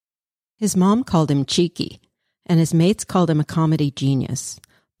His mom called him cheeky, and his mates called him a comedy genius.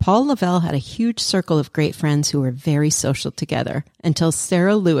 Paul Lavelle had a huge circle of great friends who were very social together until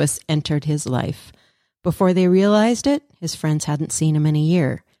Sarah Lewis entered his life. Before they realized it, his friends hadn't seen him in a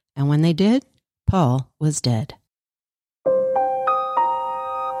year, and when they did, Paul was dead.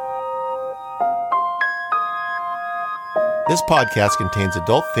 This podcast contains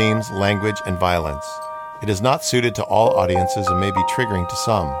adult themes, language, and violence. It is not suited to all audiences and may be triggering to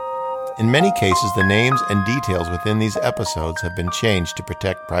some. In many cases, the names and details within these episodes have been changed to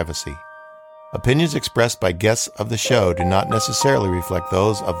protect privacy. Opinions expressed by guests of the show do not necessarily reflect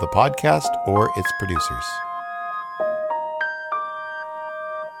those of the podcast or its producers.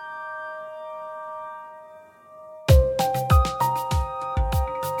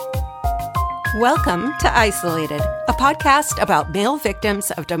 Welcome to Isolated, a podcast about male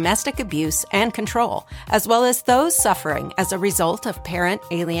victims of domestic abuse and control, as well as those suffering as a result of parent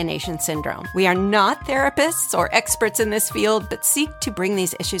alienation syndrome. We are not therapists or experts in this field, but seek to bring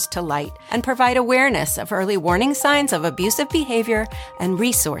these issues to light and provide awareness of early warning signs of abusive behavior and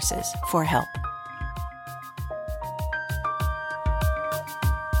resources for help.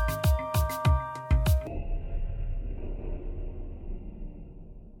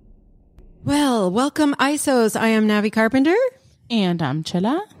 Well, welcome ISOs. I am Navi Carpenter. And I'm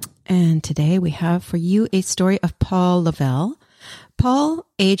Chilla. And today we have for you a story of Paul Lavelle. Paul,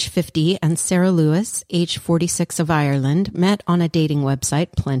 age 50, and Sarah Lewis, age 46 of Ireland, met on a dating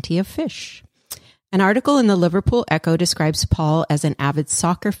website, Plenty of Fish. An article in the Liverpool Echo describes Paul as an avid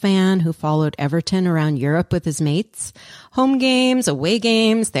soccer fan who followed Everton around Europe with his mates. Home games, away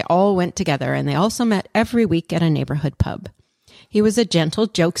games, they all went together, and they also met every week at a neighborhood pub. He was a gentle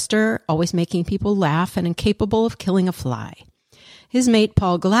jokester, always making people laugh and incapable of killing a fly. His mate,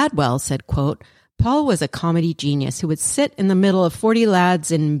 Paul Gladwell, said, quote, Paul was a comedy genius who would sit in the middle of 40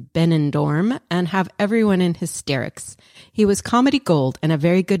 lads in Benidorm and have everyone in hysterics. He was comedy gold and a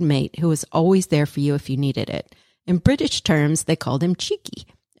very good mate who was always there for you if you needed it. In British terms, they called him cheeky,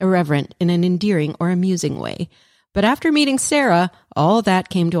 irreverent in an endearing or amusing way. But after meeting Sarah, all that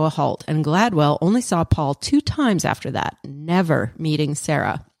came to a halt, and Gladwell only saw Paul 2 times after that, never meeting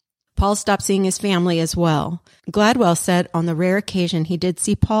Sarah. Paul stopped seeing his family as well. Gladwell said on the rare occasion he did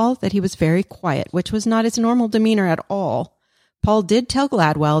see Paul that he was very quiet, which was not his normal demeanor at all. Paul did tell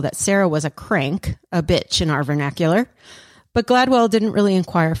Gladwell that Sarah was a crank, a bitch in our vernacular, but Gladwell didn't really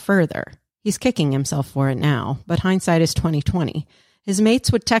inquire further. He's kicking himself for it now, but hindsight is 20/20. His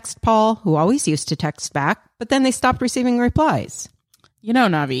mates would text Paul, who always used to text back, but then they stopped receiving replies. You know,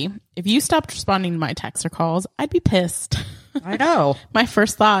 Navi, if you stopped responding to my texts or calls, I'd be pissed. I know. My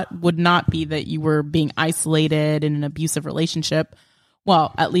first thought would not be that you were being isolated in an abusive relationship.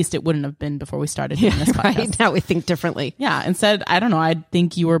 Well, at least it wouldn't have been before we started doing this podcast. Right? Now we think differently. Yeah. Instead, I don't know, I'd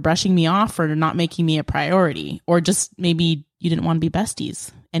think you were brushing me off or not making me a priority, or just maybe you didn't want to be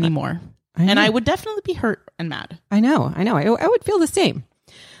besties anymore. And I would definitely be hurt and mad. I know. I would feel the same.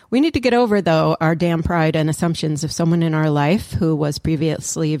 We need to get over, though, our damn pride and assumptions if someone in our life who was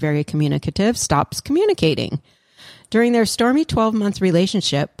previously very communicative stops communicating. During their stormy 12-month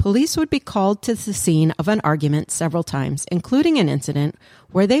relationship, police would be called to the scene of an argument several times, including an incident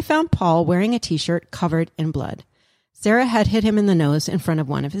where they found Paul wearing a T-shirt covered in blood. Sarah had hit him in the nose in front of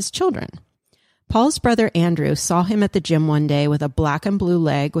one of his children. Paul's brother Andrew saw him at the gym one day with a black and blue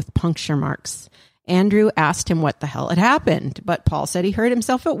leg with puncture marks. Andrew asked him what the hell had happened, but Paul said he hurt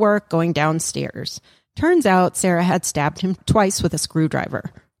himself at work going downstairs. Turns out Sarah had stabbed him twice with a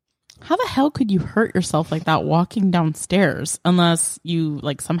screwdriver. How the hell could you hurt yourself like that walking downstairs unless you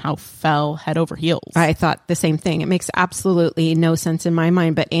somehow fell head over heels? I thought the same thing. It makes absolutely no sense in my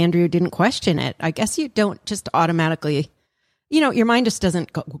mind, but Andrew didn't question it. I guess you don't just automatically... your mind just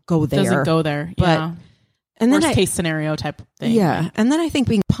doesn't go there. Doesn't go there, but, yeah. And Worst case scenario type of thing. Yeah, right? And then I think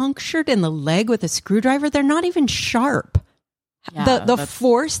being punctured in the leg with a screwdriver, they're not even sharp. Yeah, the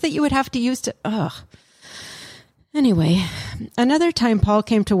force that you would have to use to... Ugh. Anyway, another time Paul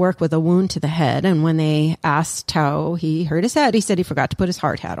came to work with a wound to the head, and when they asked how he hurt his head, he said he forgot to put his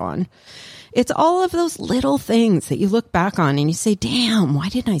hard hat on. It's all of those little things that you look back on and you say, damn, why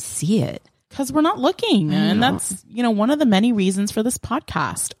didn't I see it? Because we're not looking. And that's, one of the many reasons for this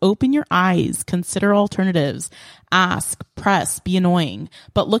podcast. Open your eyes, consider alternatives, ask, press, be annoying,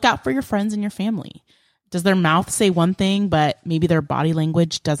 but look out for your friends and your family. Does their mouth say one thing, but maybe their body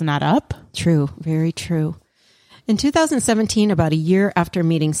language doesn't add up? True. Very true. In 2017, about a year after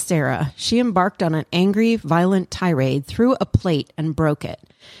meeting Sarah, she embarked on an angry, violent tirade, threw a plate and broke it.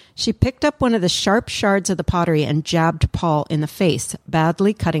 She picked up one of the sharp shards of the pottery and jabbed Paul in the face,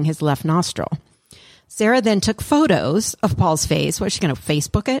 badly cutting his left nostril. Sarah then took photos of Paul's face. Was she going to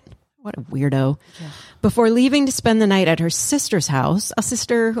Facebook it? What a weirdo. Yeah. Before leaving to spend the night at her sister's house, a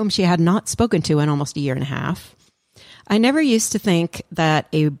sister whom she had not spoken to in almost a year and a half. I never used to think that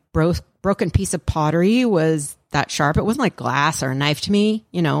a broken piece of pottery was that sharp. It wasn't like glass or a knife to me,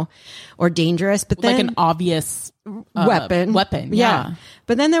 or dangerous. But then, like an obvious weapon. Yeah.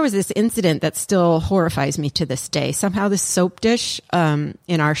 But then there was this incident that still horrifies me to this day. Somehow this soap dish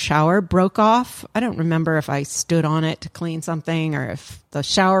in our shower broke off. I don't remember if I stood on it to clean something or if the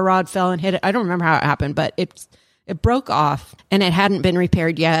shower rod fell and hit it. I don't remember how it happened, but it broke off and it hadn't been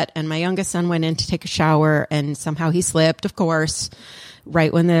repaired yet. And my youngest son went in to take a shower and somehow he slipped, of course,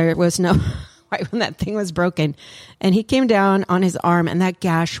 right when there was right when that thing was broken. And he came down on his arm and that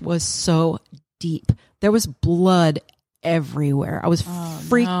gash was so deep. There was blood everywhere. I was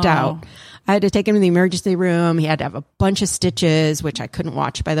freaked out. I had to take him to the emergency room. He had to have a bunch of stitches, which I couldn't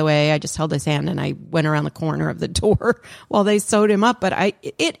watch, by the way. I just held his hand and I went around the corner of the door while they sewed him up. But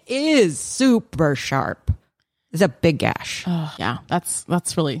it is super sharp. It's a big gash. Oh, yeah,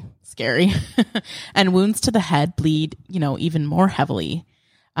 that's really scary. And wounds to the head bleed, even more heavily.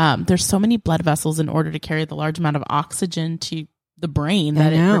 There's so many blood vessels in order to carry the large amount of oxygen to the brain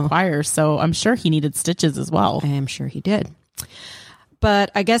that it requires. So I'm sure he needed stitches as well. I am sure he did.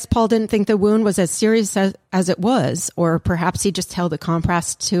 But I guess Paul didn't think the wound was as serious as it was, or perhaps he just held a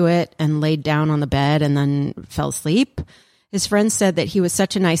compress to it and laid down on the bed and then fell asleep. His friends said that he was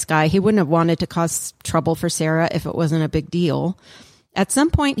such a nice guy. He wouldn't have wanted to cause trouble for Sarah if it wasn't a big deal. At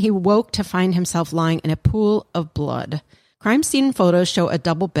some point, he woke to find himself lying in a pool of blood. Crime scene photos show a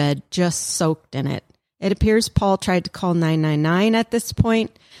double bed just soaked in it. It appears Paul tried to call 999 at this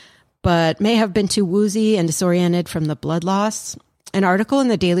point, but may have been too woozy and disoriented from the blood loss. An article in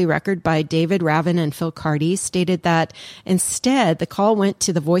the Daily Record by David Ravin and Phil Carty stated that instead the call went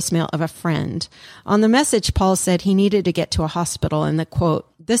to the voicemail of a friend. On the message, Paul said he needed to get to a hospital and the quote,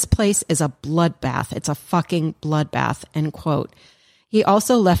 "This place is a bloodbath. It's a fucking bloodbath," end quote. He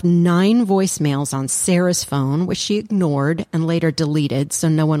also left 9 voicemails on Sarah's phone, which she ignored and later deleted, so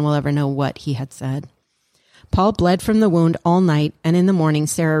no one will ever know what he had said. Paul bled from the wound all night, and in the morning,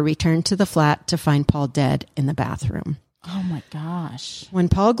 Sarah returned to the flat to find Paul dead in the bathroom. Oh my gosh. When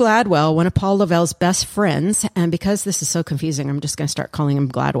Paul Gladwell, one of Paul Lavelle's best friends, and because this is so confusing, I'm just going to start calling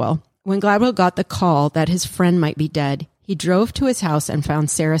him Gladwell. When Gladwell got the call that his friend might be dead, he drove to his house and found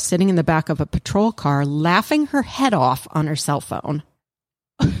Sarah sitting in the back of a patrol car, laughing her head off on her cell phone.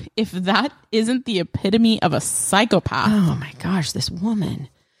 If that isn't the epitome of a psychopath. Oh my gosh, this woman.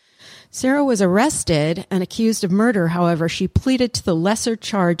 Sarah was arrested and accused of murder. However, she pleaded to the lesser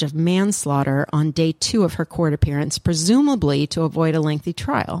charge of manslaughter on day 2 of her court appearance, presumably to avoid a lengthy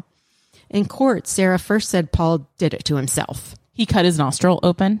trial. In court, Sarah first said Paul did it to himself. He cut his nostril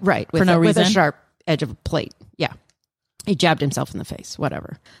open? Right. For no reason? With a sharp edge of a plate. Yeah. He jabbed himself in the face,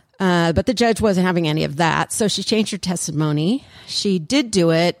 whatever. But the judge wasn't having any of that, so she changed her testimony. She did do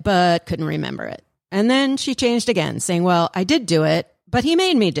it, but couldn't remember it. And then she changed again, saying, well, I did do it, but he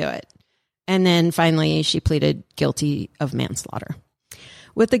made me do it. And then finally, she pleaded guilty of manslaughter.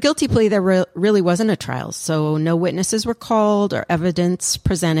 With the guilty plea, there really wasn't a trial, so no witnesses were called or evidence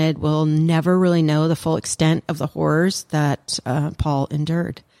presented. We'll never really know the full extent of the horrors that Paul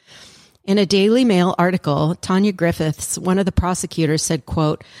endured. In a Daily Mail article, Tanya Griffiths, one of the prosecutors, said,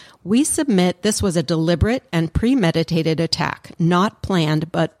 quote, "We submit this was a deliberate and premeditated attack, not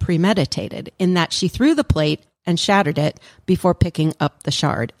planned but premeditated, in that she threw the plate and shattered it before picking up the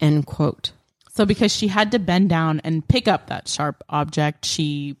shard," end quote. So because she had to bend down and pick up that sharp object,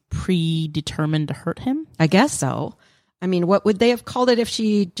 she predetermined to hurt him? I guess so. I mean, what would they have called it if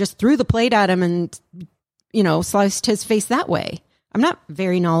she just threw the plate at him and, sliced his face that way? I'm not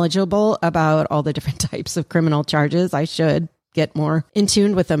very knowledgeable about all the different types of criminal charges. I should get more in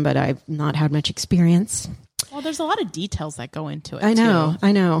tune with them, but I've not had much experience. Well, there's a lot of details that go into it. I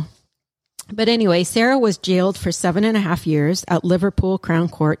know. But anyway, Sarah was jailed for 7.5 years at Liverpool Crown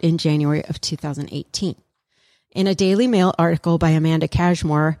Court in January of 2018. In a Daily Mail article by Amanda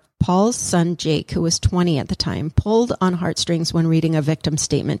Cashmore, Paul's son Jake, who was 20 at the time, pulled on heartstrings when reading a victim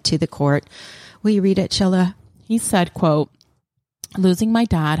statement to the court. Will you read it, Chilla? He said, quote, "Losing my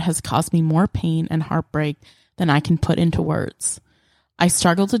dad has caused me more pain and heartbreak than I can put into words. I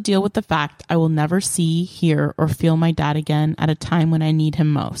struggle to deal with the fact I will never see, hear, or feel my dad again at a time when I need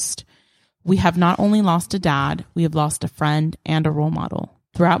him most. We have not only lost a dad, we have lost a friend and a role model.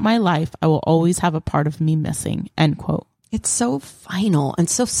 Throughout my life, I will always have a part of me missing," end quote. It's so final and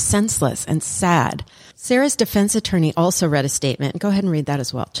so senseless and sad. Sarah's defense attorney also read a statement. Go ahead and read that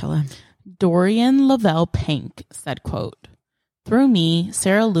as well, Chilla. Dorian Lavelle Pink said, quote, Through me,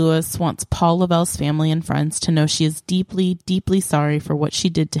 Sarah Lewis wants Paul Lavelle's family and friends to know she is deeply, deeply sorry for what she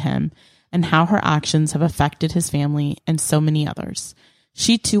did to him and how her actions have affected his family and so many others.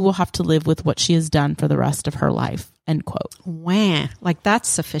 She too will have to live with what she has done for the rest of her life. End quote. Wah. Like, that's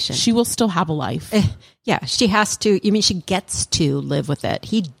sufficient. She will still have a life. Yeah, she has to. You mean she gets to live with it?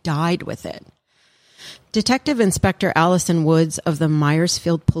 He died with it. Detective Inspector Allison Woods of the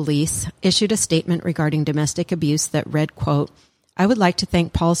Myersfield Police issued a statement regarding domestic abuse that read, quote, I would like to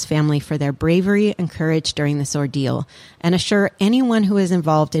thank Paul's family for their bravery and courage during this ordeal and assure anyone who is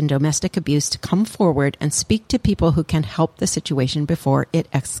involved in domestic abuse to come forward and speak to people who can help the situation before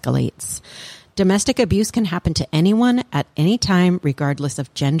it escalates. Domestic abuse can happen to anyone at any time, regardless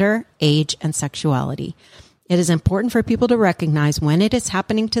of gender, age, and sexuality. It is important for people to recognize when it is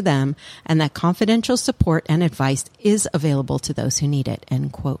happening to them and that confidential support and advice is available to those who need it,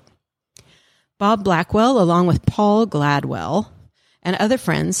 end quote. Bob Blackwell, along with Paul Gladwell and other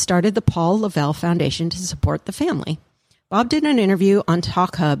friends, started the Paul Lavelle Foundation to support the family. Bob did an interview on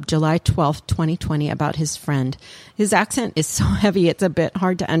Talk Hub July 12, 2020 about his friend. His accent is so heavy it's a bit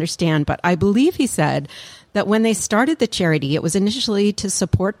hard to understand, but I believe he said that when they started the charity, it was initially to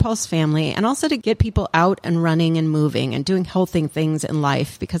support Paul's family and also to get people out and running and moving and doing healthy things in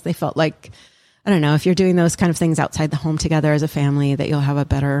life, because they felt like, I don't know, if you're doing those kind of things outside the home together as a family, that you'll have a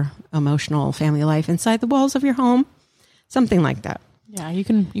better emotional family life inside the walls of your home. Something like that. Yeah, you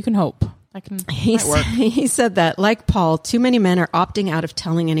can hope. That might work. He said that, like Paul, too many men are opting out of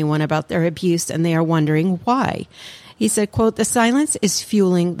telling anyone about their abuse, and they are wondering why. He said, quote, the silence is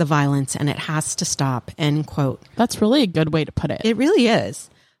fueling the violence and it has to stop, end quote. That's really a good way to put it. It really is.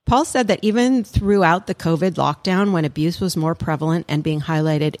 Paul said that even throughout the COVID lockdown, when abuse was more prevalent and being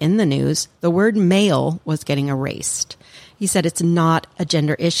highlighted in the news, the word male was getting erased. He said it's not a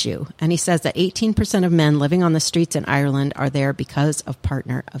gender issue. And he says that 18% of men living on the streets in Ireland are there because of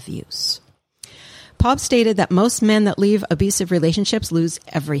partner abuse. Bob stated that most men that leave abusive relationships lose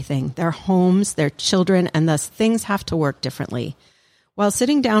everything, their homes, their children, and thus things have to work differently. While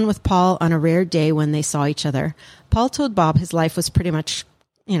sitting down with Paul on a rare day when they saw each other, Paul told Bob his life was pretty much,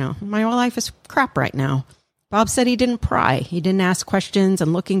 my whole life is crap right now. Bob said he didn't pry. He didn't ask questions,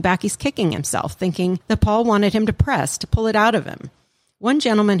 and looking back, he's kicking himself, thinking that Paul wanted him to press, to pull it out of him. One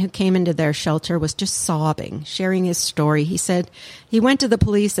gentleman who came into their shelter was just sobbing, sharing his story. He said he went to the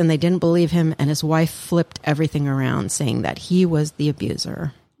police and they didn't believe him, and his wife flipped everything around, saying that he was the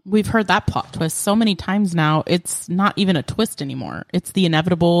abuser. We've heard that plot twist so many times now, it's not even a twist anymore. It's the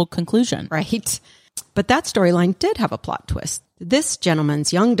inevitable conclusion. Right. But that storyline did have a plot twist. This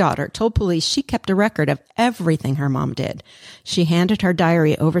gentleman's young daughter told police she kept a record of everything her mom did. She handed her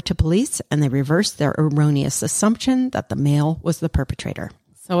diary over to police, and they reversed their erroneous assumption that the male was the perpetrator.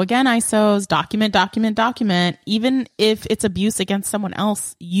 So again, ISOs, document, document, document. Even if it's abuse against someone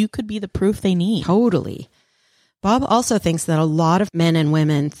else, you could be the proof they need. Totally. Bob also thinks that a lot of men and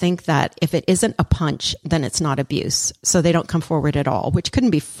women think that if it isn't a punch, then it's not abuse. So they don't come forward at all, which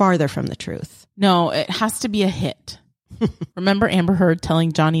couldn't be farther from the truth. No, it has to be a hit. Remember Amber Heard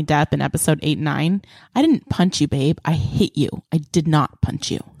telling Johnny Depp in episode 8 and 9, I didn't punch you, babe. I hit you. I did not punch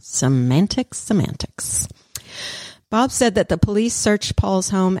you. Semantics. Bob said that the police searched Paul's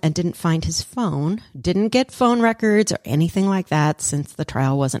home and didn't find his phone, didn't get phone records or anything like that since the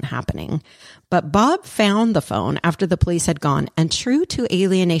trial wasn't happening. But Bob found the phone after the police had gone, and true to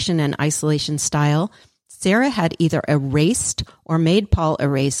alienation and isolation style, Sarah had either erased or made Paul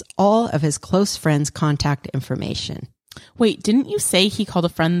erase all of his close friends' contact information. Wait, didn't you say he called a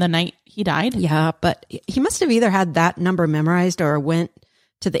friend the night he died? Yeah, but he must have either had that number memorized or went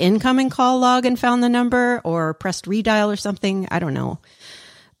to the incoming call log and found the number, or pressed redial or something. I don't know.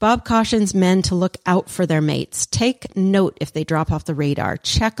 Bob cautions men to look out for their mates. Take note if they drop off the radar.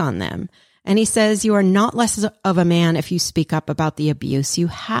 Check on them. And he says you are not less of a man if you speak up about the abuse. You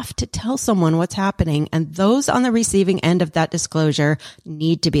have to tell someone what's happening, and those on the receiving end of that disclosure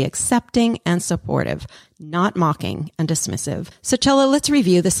need to be accepting and supportive, not mocking and dismissive. So, Chella, let's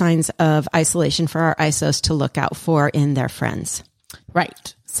review the signs of isolation for our ISOs to look out for in their friends.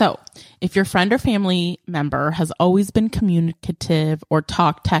 Right. So if your friend or family member has always been communicative or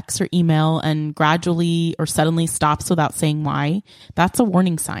talk, text, or email and gradually or suddenly stops without saying why, that's a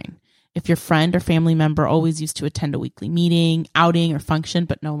warning sign. If your friend or family member always used to attend a weekly meeting, outing, or function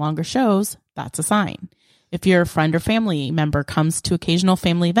but no longer shows, that's a sign. If your friend or family member comes to occasional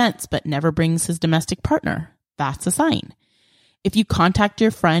family events but never brings his domestic partner, that's a sign. If you contact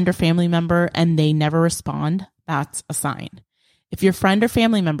your friend or family member and they never respond, that's a sign. If your friend or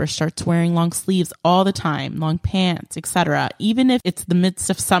family member starts wearing long sleeves all the time, long pants, etc., even if it's the midst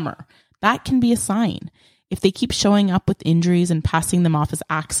of summer, that can be a sign. If they keep showing up with injuries and passing them off as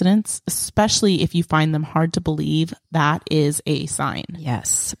accidents, especially if you find them hard to believe, that is a sign.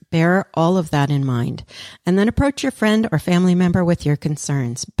 Yes, bear all of that in mind. And then approach your friend or family member with your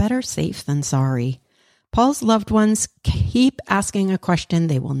concerns. Better safe than sorry. Paul's loved ones keep asking a question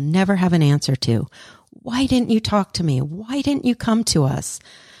they will never have an answer to. Why didn't you talk to me? Why didn't you come to us?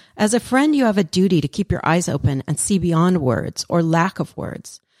 As a friend, you have a duty to keep your eyes open and see beyond words or lack of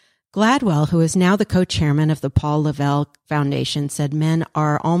words. Gladwell, who is now the co-chairman of the Paul Lavelle Foundation, said men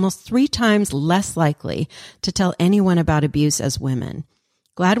are almost 3 times less likely to tell anyone about abuse as women.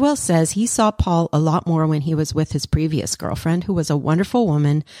 Gladwell says he saw Paul a lot more when he was with his previous girlfriend, who was a wonderful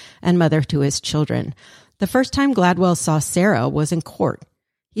woman and mother to his children. The first time Gladwell saw Sarah was in court.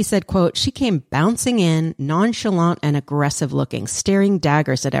 He said, quote, "She came bouncing in, nonchalant and aggressive looking, staring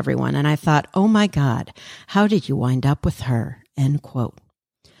daggers at everyone. And I thought, oh my God, how did you wind up with her?" End quote.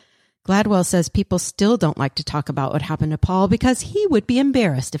 Gladwell says people still don't like to talk about what happened to Paul because he would be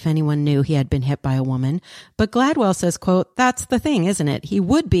embarrassed if anyone knew he had been hit by a woman. But Gladwell says, quote, "That's the thing, isn't it? He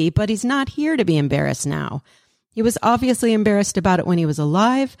would be, but he's not here to be embarrassed now. He was obviously embarrassed about it when he was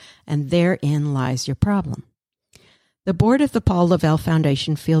alive, and therein lies your problem." The board of the Paul Lavelle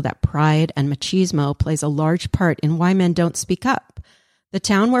Foundation feel that pride and machismo plays a large part in why men don't speak up. The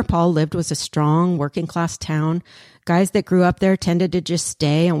town where Paul lived was a strong, working-class town. Guys that grew up there tended to just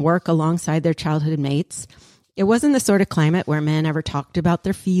stay and work alongside their childhood mates. It wasn't the sort of climate where men ever talked about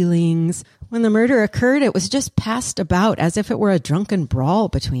their feelings. When the murder occurred, it was just passed about as if it were a drunken brawl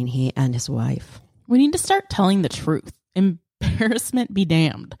between he and his wife. We need to start telling the truth. Embarrassment be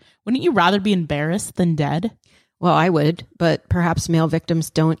damned. Wouldn't you rather be embarrassed than dead? Well, I would, but perhaps male victims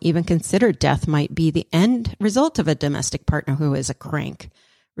don't even consider death might be the end result of a domestic partner who is a crank.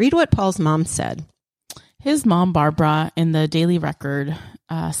 Read what Paul's mom said. His mom, Barbara, in the Daily Record,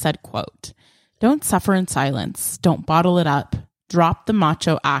 said, quote, "Don't suffer in silence. Don't bottle it up. Drop the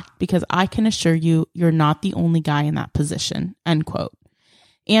macho act because I can assure you, you're not the only guy in that position." End quote.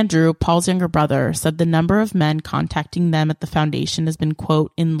 Andrew, Paul's younger brother, said the number of men contacting them at the foundation has been,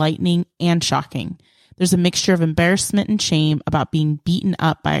 quote, "enlightening and shocking. There's a mixture of embarrassment and shame about being beaten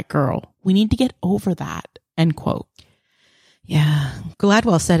up by a girl. We need to get over that." End quote. Yeah.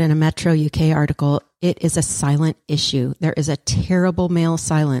 Gladwell said in a Metro UK article, "It is a silent issue. There is a terrible male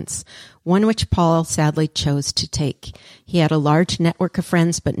silence, one which Paul sadly chose to take. He had a large network of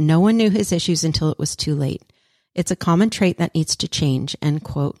friends, but no one knew his issues until it was too late. It's a common trait that needs to change." End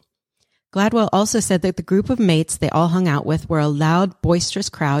quote. Gladwell also said that the group of mates they all hung out with were a loud, boisterous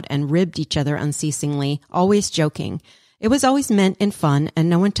crowd and ribbed each other unceasingly, always joking. It was always meant in fun, and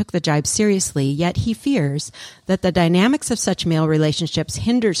no one took the jibe seriously, yet he fears that the dynamics of such male relationships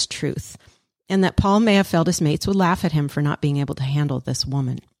hinders truth, and that Paul may have felt his mates would laugh at him for not being able to handle this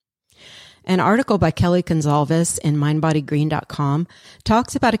woman. An article by Kelly Gonzalez in mindbodygreen.com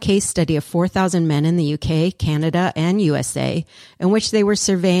talks about a case study of 4,000 men in the UK, Canada, and USA, in which they were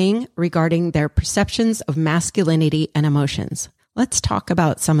surveying regarding their perceptions of masculinity and emotions. Let's talk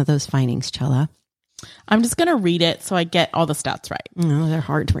about some of those findings, Chella. I'm just going to read it so I get all the stats right. No, they're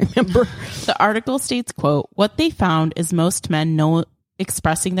hard to remember. The article states, quote, "What they found is most men know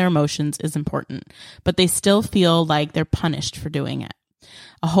expressing their emotions is important, but they still feel like they're punished for doing it.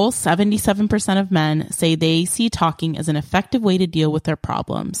 A whole 77% of men say they see talking as an effective way to deal with their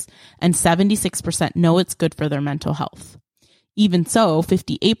problems, and 76% know it's good for their mental health. Even so,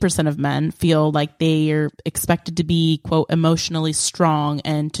 58% of men feel like they are expected to be, quote, emotionally strong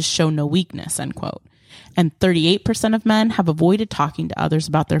and to show no weakness, end quote. And 38% of men have avoided talking to others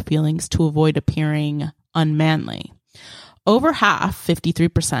about their feelings to avoid appearing unmanly. Over half,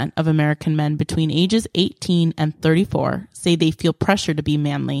 53% of American men between ages 18 and 34 say they feel pressure to be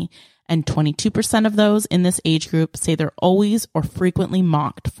manly, and 22% of those in this age group say they're always or frequently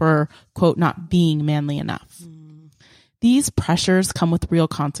mocked for, quote, not being manly enough. These pressures come with real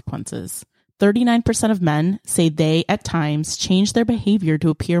consequences. 39% of men say they, at times, change their behavior to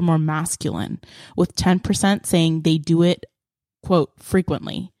appear more masculine, with 10% saying they do it, quote,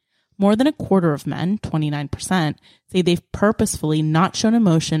 frequently. More than a quarter of men, 29%, say they've purposefully not shown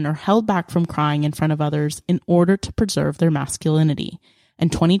emotion or held back from crying in front of others in order to preserve their masculinity.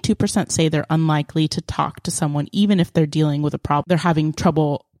 And 22% say they're unlikely to talk to someone even if they're dealing with a problem they're having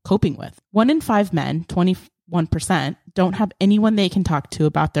trouble coping with. 1 in 5 men, 21%, don't have anyone they can talk to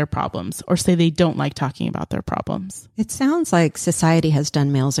about their problems or say they don't like talking about their problems. It sounds like society has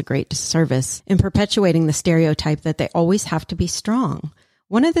done males a great disservice in perpetuating the stereotype that they always have to be strong.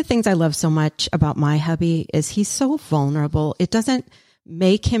 One of the things I love so much about my hubby is he's so vulnerable. It doesn't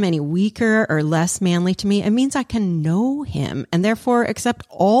make him any weaker or less manly to me. It means I can know him and therefore accept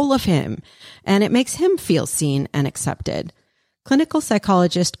all of him. And it makes him feel seen and accepted. Clinical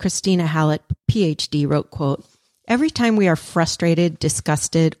psychologist Christina Hallett, PhD, wrote, quote, "Every time we are frustrated,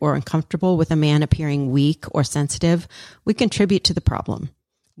 disgusted, or uncomfortable with a man appearing weak or sensitive, we contribute to the problem.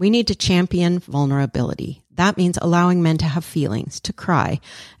 We need to champion vulnerability. That means allowing men to have feelings, to cry,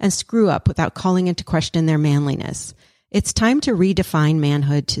 and screw up without calling into question their manliness. It's time to redefine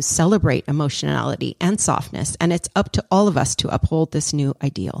manhood to celebrate emotionality and softness, and it's up to all of us to uphold this new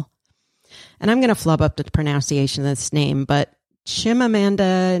ideal." And I'm going to flub up the pronunciation of this name, but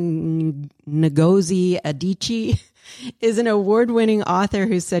Chimamanda Ngozi Adichie is an award-winning author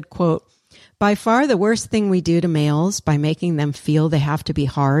who said, quote, "By far the worst thing we do to males by making them feel they have to be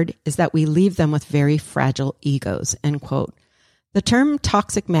hard is that we leave them with very fragile egos," end quote. The term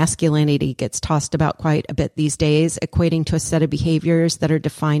toxic masculinity gets tossed about quite a bit these days, equating to a set of behaviors that are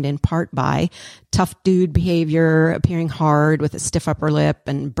defined in part by tough dude behavior, appearing hard with a stiff upper lip,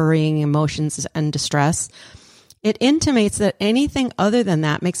 and burying emotions and distress. It intimates that anything other than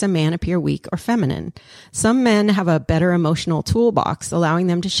that makes a man appear weak or feminine. Some men have a better emotional toolbox, allowing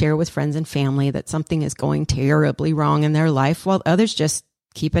them to share with friends and family that something is going terribly wrong in their life, while others just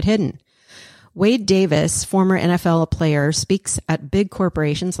keep it hidden. Wade Davis, former NFL player, speaks at big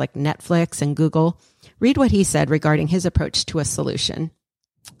corporations like Netflix and Google. Read what he said regarding his approach to a solution.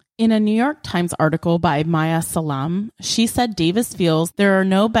 In a New York Times article by Maya Salam, she said Davis feels there are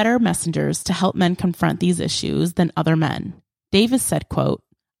no better messengers to help men confront these issues than other men. Davis said, quote,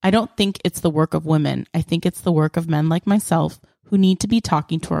 "I don't think it's the work of women. I think it's the work of men like myself who need to be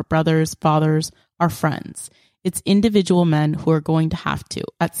talking to our brothers, fathers, our friends. It's individual men who are going to have to,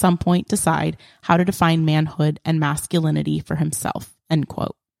 at some point, decide how to define manhood and masculinity for himself," end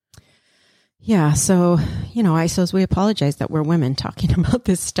quote. Yeah, so, I suppose we apologize that we're women talking about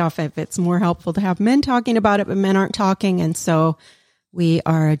this stuff. If it's more helpful to have men talking about it, but men aren't talking. And so we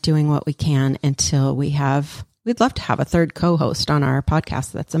are doing what we can until we'd love to have a third co-host on our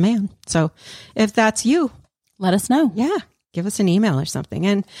podcast that's a man. So if that's you, let us know. Yeah, give us an email or something.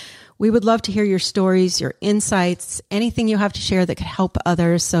 And we would love to hear your stories, your insights, anything you have to share that could help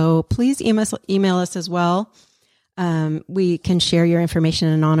others. So please email us as well. We can share your information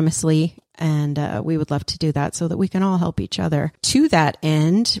anonymously, and we would love to do that so that we can all help each other. To that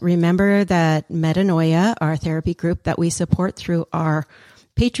end, remember that Metanoia, our therapy group that we support through our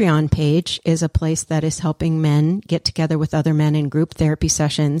Patreon page, is a place that is helping men get together with other men in group therapy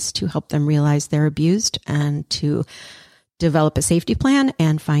sessions to help them realize they're abused and to develop a safety plan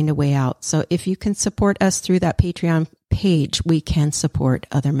and find a way out. So if you can support us through that Patreon page, we can support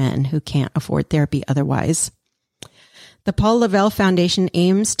other men who can't afford therapy otherwise. The Paul Lavelle Foundation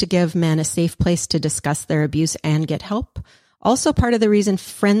aims to give men a safe place to discuss their abuse and get help. Also, part of the reason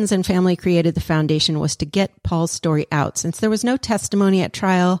friends and family created the foundation was to get Paul's story out, since there was no testimony at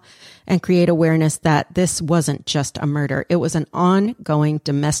trial, and create awareness that this wasn't just a murder. It was an ongoing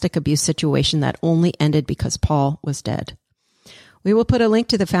domestic abuse situation that only ended because Paul was dead. We will put a link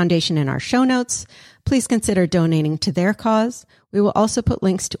to the foundation in our show notes. Please consider donating to their cause. We will also put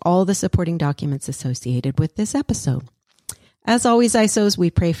links to all the supporting documents associated with this episode. As always, ISOs,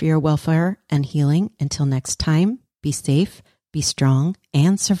 we pray for your welfare and healing. Until next time, be safe, be strong,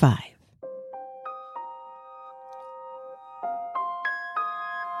 and survive.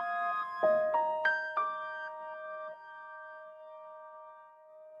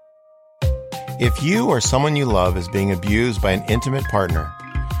 If you or someone you love is being abused by an intimate partner,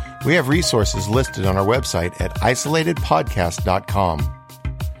 we have resources listed on our website at isolatedpodcast.com.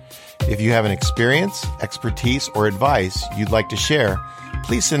 If you have an experience, expertise, or advice you'd like to share,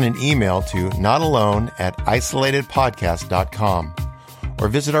 please send an email to notalone@isolatedpodcast.com or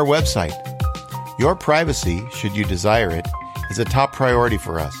visit our website. Your privacy, should you desire it, is a top priority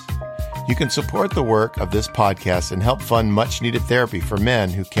for us. You can support the work of this podcast and help fund much-needed therapy for men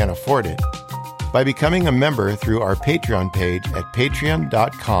who can't afford it by becoming a member through our Patreon page at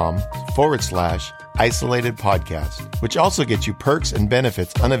patreon.com/isolated podcast, which also gets you perks and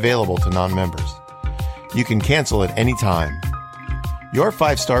benefits unavailable to non-members. You can cancel at any time. Your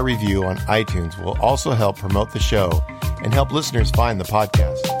 5-star review on iTunes will also help promote the show and help listeners find the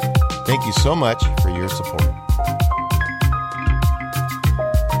podcast. Thank you so much for your support.